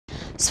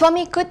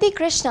Swami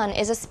Krishnan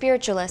is a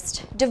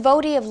spiritualist,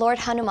 devotee of Lord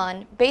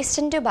Hanuman, based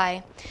in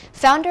Dubai,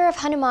 founder of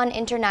Hanuman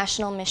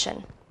International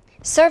Mission.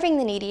 Serving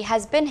the needy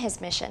has been his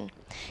mission.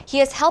 He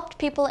has helped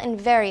people in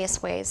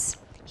various ways.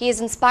 He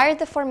has inspired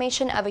the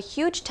formation of a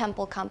huge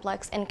temple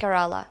complex in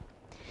Kerala.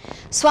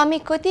 Swami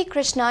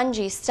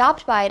Krishnanji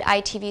stopped by at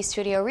ITV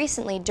studio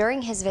recently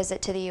during his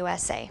visit to the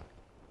USA.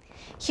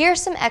 Here are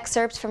some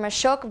excerpts from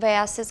Ashok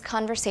Vyas's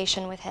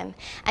conversation with him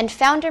and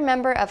founder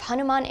member of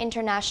Hanuman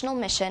International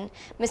Mission,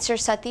 Mr.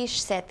 Satish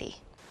Sethi.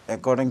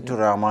 According to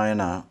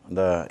Ramayana,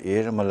 the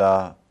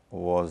Yermala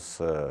was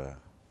a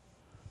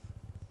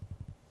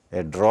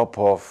drop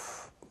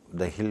of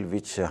the hill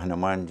which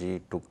Hanumanji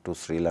took to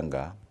Sri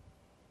Lanka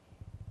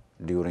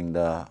during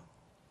the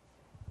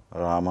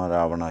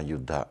Rama-Ravana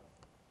Yuddha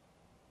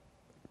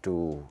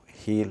to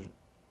heal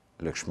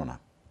Lakshmana.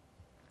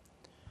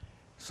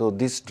 So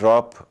this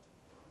drop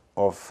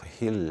of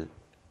hill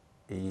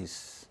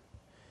is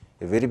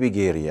a very big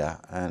area,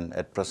 and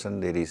at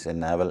present there is a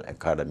naval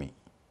academy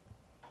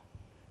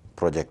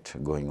project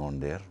going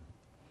on there.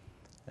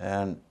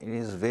 And it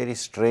is very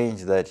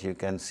strange that you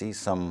can see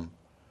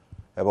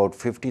about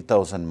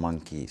 50,000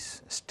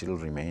 monkeys still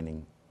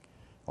remaining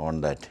on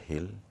that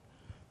hill,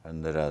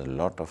 and there are a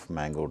lot of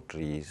mango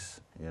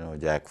trees,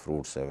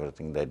 jackfruits,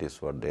 everything. That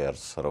is what they are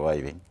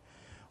surviving.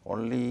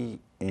 Only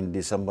in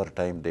December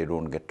time they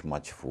don't get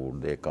much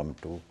food. They come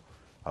to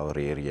our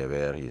area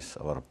where is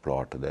our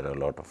plot. There are a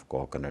lot of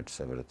coconuts,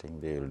 everything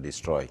they will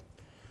destroy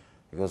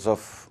because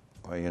of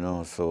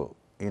so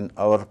in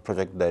our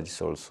project there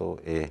is also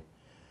a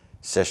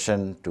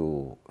session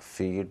to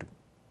feed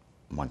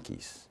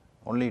monkeys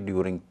only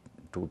during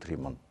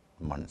 2-3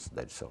 months,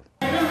 that's all.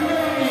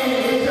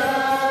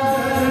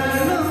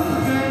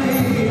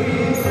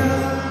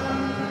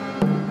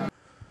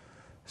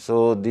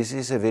 So this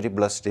is a very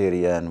blessed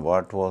area, and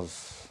what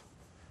was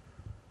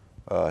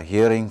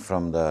hearing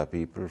from the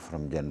people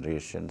from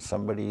generation,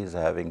 somebody is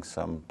having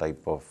some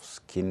type of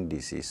skin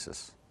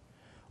diseases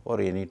or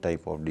any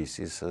type of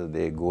diseases,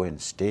 they go and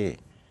stay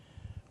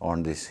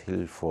on this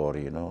hill for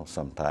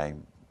some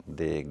time,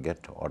 they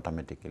get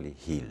automatically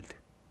healed.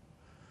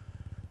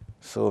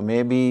 So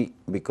maybe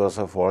because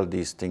of all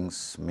these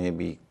things,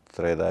 maybe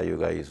Treta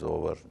Yuga is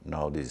over,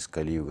 now this is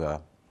Kali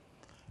Yuga,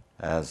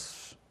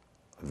 as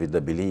with the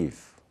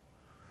belief.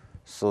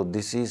 So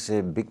this is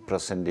a big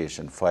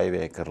presentation,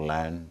 5-acre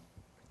land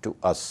to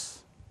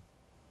us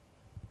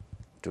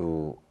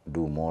to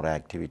do more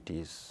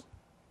activities,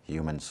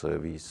 human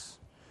service,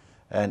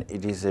 and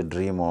it is a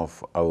dream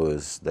of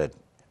ours that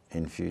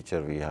in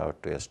future we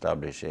have to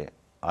establish a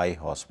eye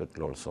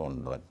hospital also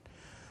on that,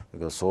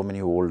 because so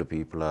many old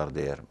people are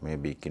there,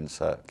 maybe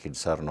kids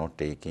are not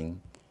taking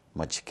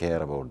much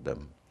care about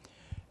them.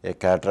 A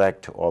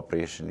cataract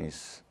operation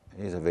is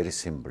a very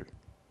simple,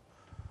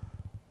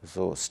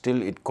 so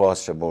still it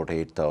costs about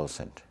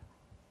 8,000.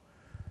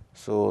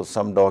 So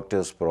some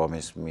doctors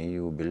promised me,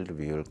 you build,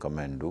 we will come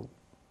and do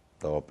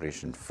the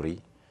operation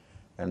free.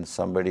 And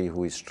somebody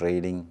who is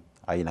trading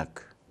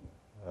INAC,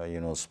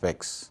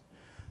 specs,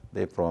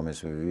 they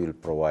promise me we will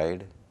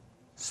provide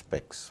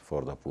specs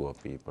for the poor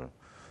people.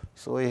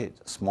 So a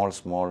small,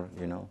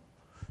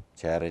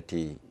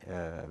 charity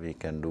we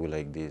can do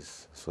like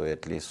this. So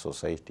at least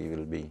society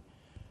will be,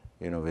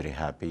 very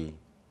happy.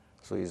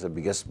 So it's the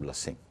biggest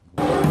blessing.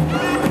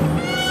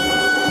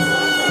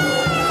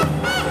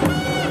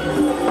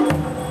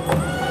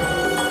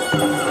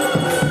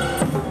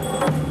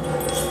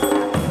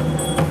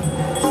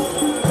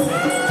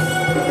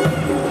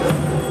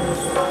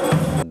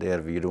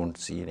 There we don't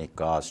see any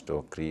caste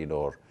or creed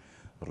or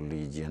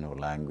religion or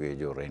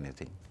language or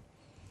anything.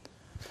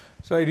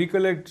 So I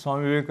recollect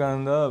Swami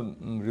Vivekananda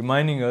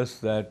reminding us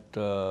that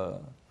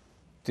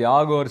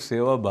त्याग और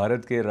सेवा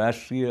भारत के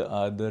राष्ट्रीय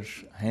आदर्श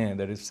हैं,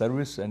 that is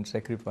service and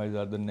sacrifice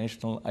are the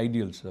national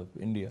ideals of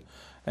India,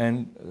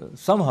 and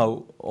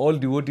somehow all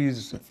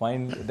devotees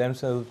find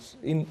themselves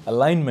in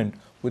alignment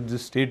with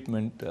this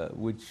statement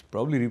which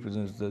probably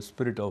represents the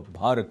spirit of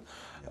Bharat.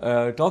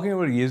 Talking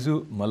about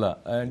Yezu Mala,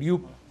 and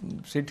you,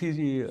 Sethi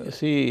ji,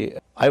 see,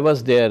 I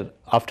was there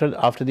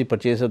after the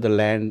purchase of the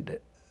land,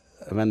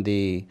 when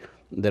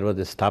there was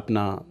the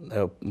Sthapna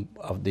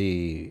of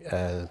the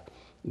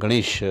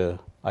Ganesh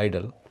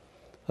idol.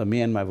 So me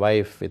and my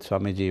wife with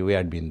Swamiji, we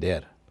had been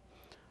there.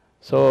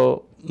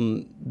 So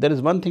there is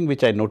one thing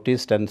which I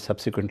noticed, and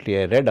subsequently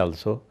I read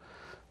also,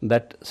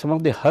 that some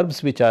of the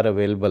herbs which are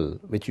available,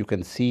 which you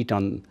can see it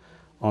on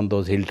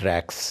those hill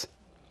tracks,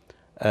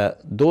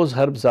 those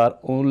herbs are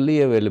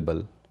only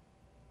available,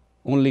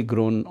 only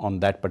grown on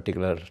that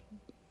particular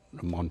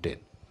mountain.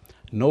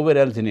 Nowhere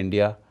else in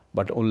India,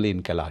 but only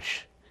in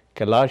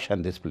Kailash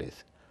and this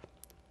place.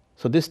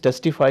 So this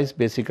testifies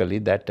basically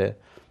that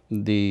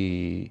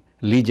the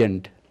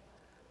legend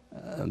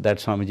that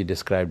Swamiji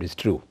described is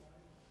true.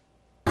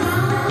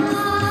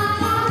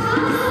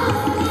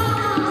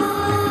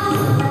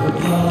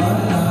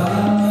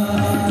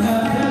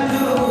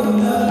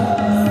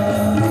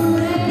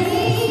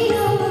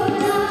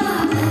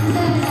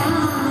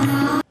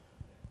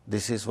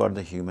 This is what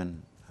the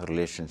human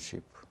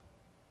relationship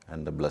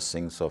and the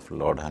blessings of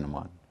Lord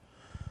Hanuman.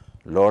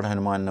 Lord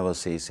Hanuman never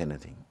says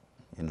anything.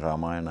 In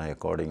Ramayana,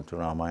 according to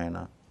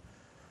Ramayana,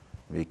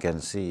 we can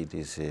see it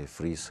is a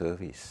free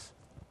service,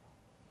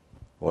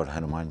 what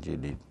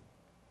Hanumanji did.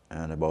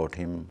 And about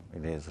him,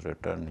 it is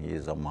written, he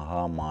is a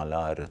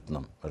Mahamala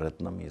Ratnam.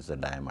 Ratnam is a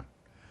diamond.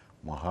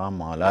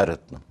 Mahamala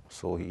Ratnam.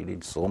 So he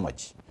did so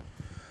much.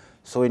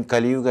 So in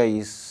Kali Yuga, he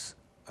is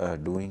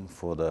doing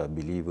for the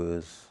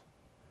believers,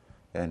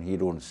 and he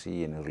don't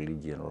see any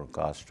religion or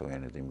caste or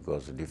anything,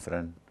 because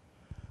different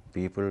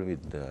people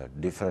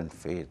with different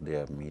faith, they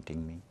are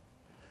meeting me.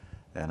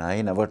 And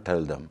I never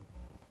tell them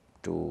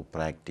to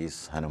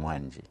practice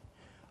Hanumanji.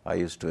 I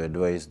used to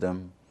advise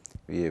them,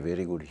 be a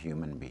very good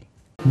human being.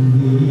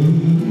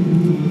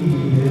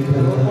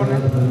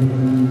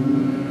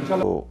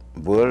 So,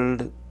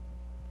 world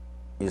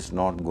is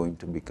not going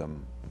to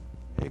become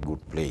a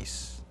good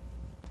place.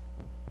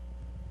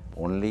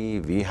 Only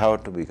we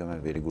have to become a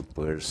very good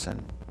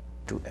person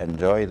to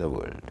enjoy the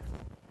world.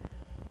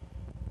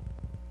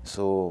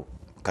 So,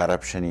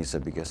 corruption is the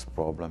biggest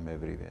problem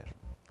everywhere.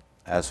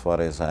 As far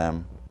as I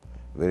am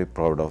very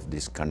proud of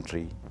this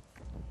country,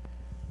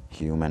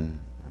 human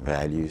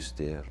values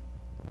there,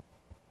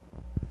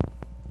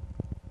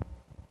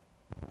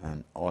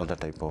 and all the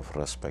type of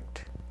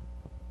respect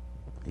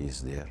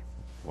is there,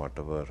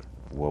 whatever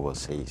whoever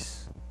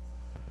says.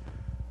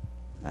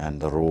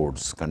 And the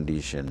roads,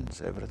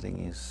 conditions,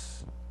 everything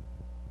is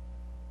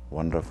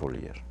wonderful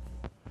here.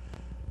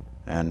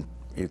 And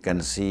you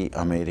can see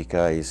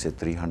America is a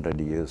 300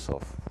 years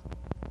of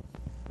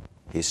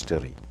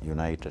history,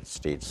 United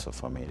States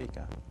of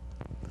America.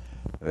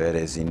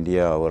 Whereas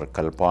India, our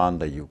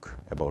Kalpanda Yug,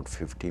 about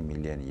 50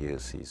 million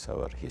years is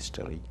our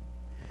history,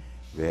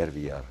 where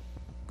we are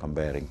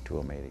comparing to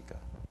America.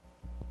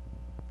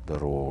 The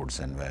roads,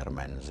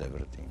 environments,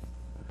 everything.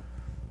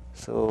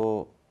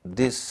 So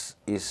this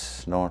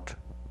is not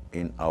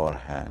in our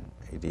hand,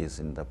 it is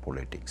in the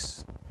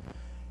politics.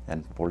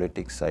 And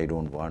politics, I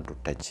don't want to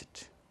touch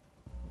it,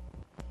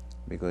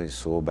 because it's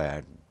so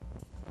bad.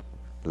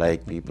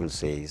 Like people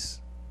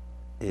says,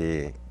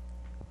 a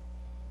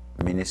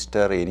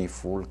minister any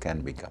fool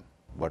can become,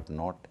 but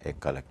not a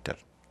collector.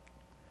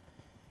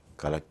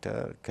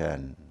 Collector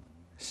can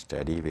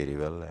study very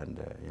well and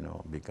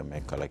become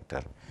a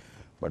collector,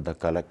 but the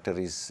collector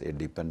is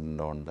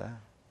dependent on the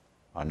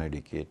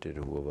uneducated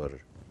whoever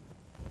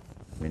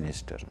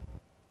minister.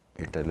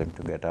 You tell him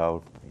to get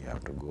out, you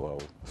have to go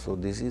out. So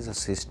this is a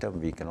system,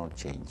 we cannot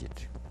change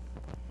it.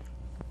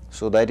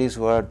 So that is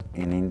what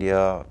in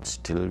India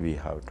still we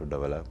have to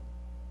develop,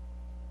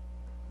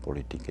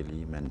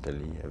 politically,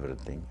 mentally,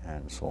 everything,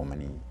 and so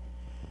many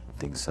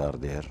things are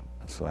there.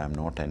 So I am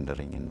not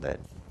entering in that,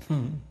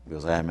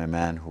 because I am a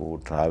man who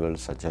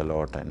travels such a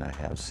lot, and I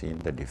have seen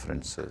the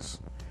differences,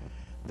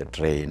 the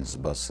trains,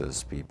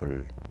 buses,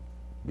 people,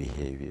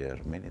 behavior,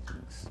 many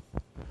things.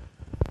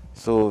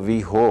 So we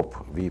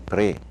hope, we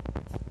pray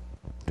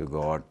to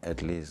God,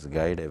 at least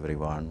guide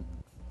everyone,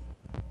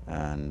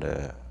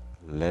 and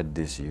let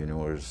this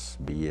universe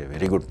be a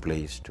very good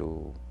place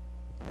to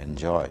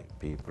enjoy.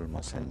 People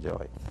must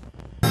enjoy.